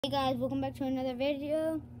Hey guys, welcome back to another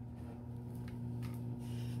video.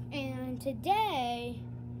 And today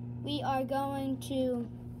we are going to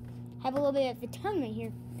have a little bit of a tournament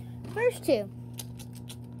here. First two,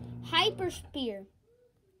 Hyper Spear,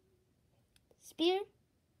 Spear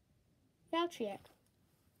Valtryek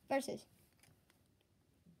versus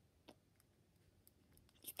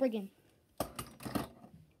Spriggan.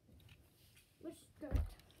 Let's start.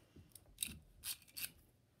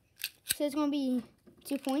 So it's going to be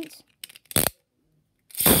 2 points.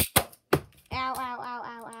 Ow, ow, ow,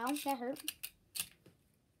 ow, ow. That hurt.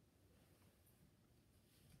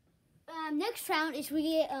 Next round is we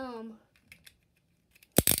get,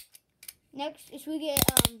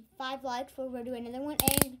 5 likes, we'll do another one.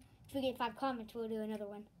 And if we get 5 comments, we'll do another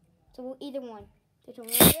one. So we'll either one.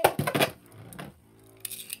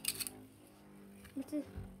 What's this?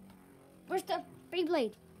 Where's the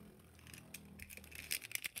Beyblade?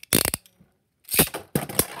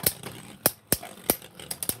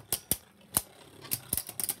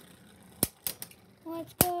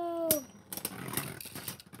 Let's go.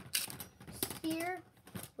 Spear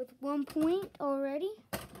with 1 point already.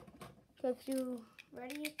 Go through.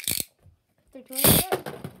 Ready? 3, 2, 1, go.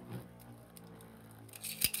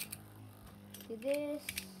 Do this.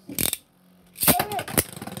 Get it.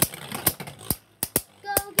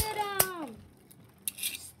 Go get him.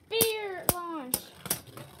 Spear launch.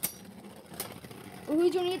 Oh,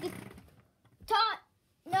 who's gonna get the top?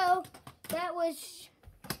 No, that was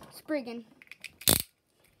Spriggan.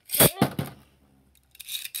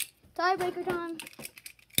 Tiebreaker time.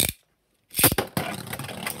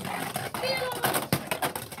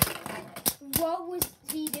 What was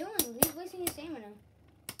he doing? He's wasting his stamina.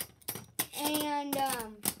 And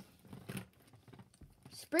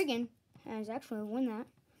Spriggan has actually won that.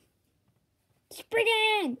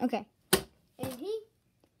 Spriggan! Okay. And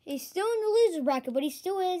he's still in the loser bracket, but he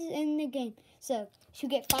still is in the game. So, if you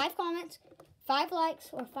get 5 comments, 5 likes,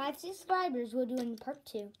 or 5 subscribers, we'll do in part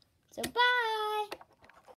 2. So, bye!